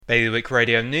Bailiwick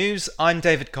Radio News, I'm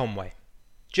David Conway.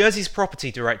 Jersey's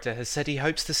property director has said he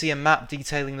hopes to see a map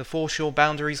detailing the foreshore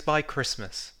boundaries by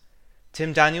Christmas.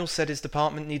 Tim Daniels said his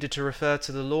department needed to refer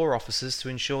to the law officers to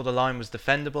ensure the line was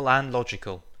defendable and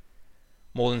logical.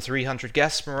 More than 300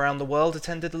 guests from around the world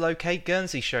attended the Locate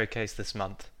Guernsey showcase this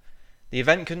month. The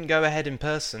event couldn't go ahead in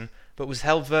person, but was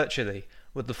held virtually,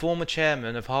 with the former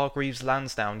chairman of Hargreaves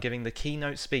Lansdowne giving the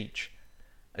keynote speech.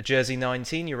 A Jersey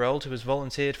 19-year-old who has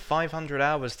volunteered 500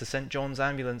 hours to St John's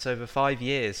Ambulance over 5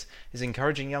 years is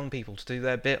encouraging young people to do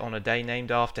their bit on a day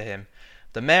named after him.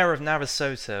 The mayor of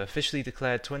Navasota officially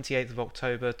declared 28th of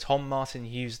October Tom Martin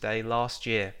Hughes Day last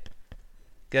year.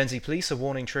 Guernsey police are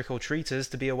warning trick-or-treaters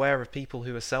to be aware of people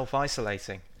who are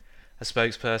self-isolating. A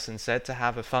spokesperson said to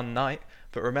have a fun night,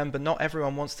 but remember not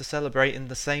everyone wants to celebrate in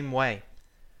the same way.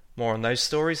 More on those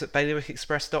stories at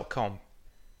bailiwickexpress.com.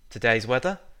 Today's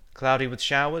weather: cloudy with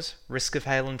showers, risk of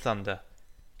hail and thunder.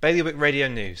 Bailiwick Radio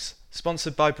News,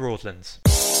 sponsored by Broadlands.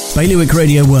 Bailiwick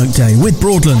Radio Workday with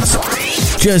Broadlands,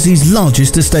 Jersey's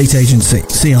largest estate agency.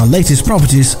 See our latest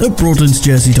properties at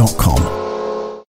broadlandsjersey.com.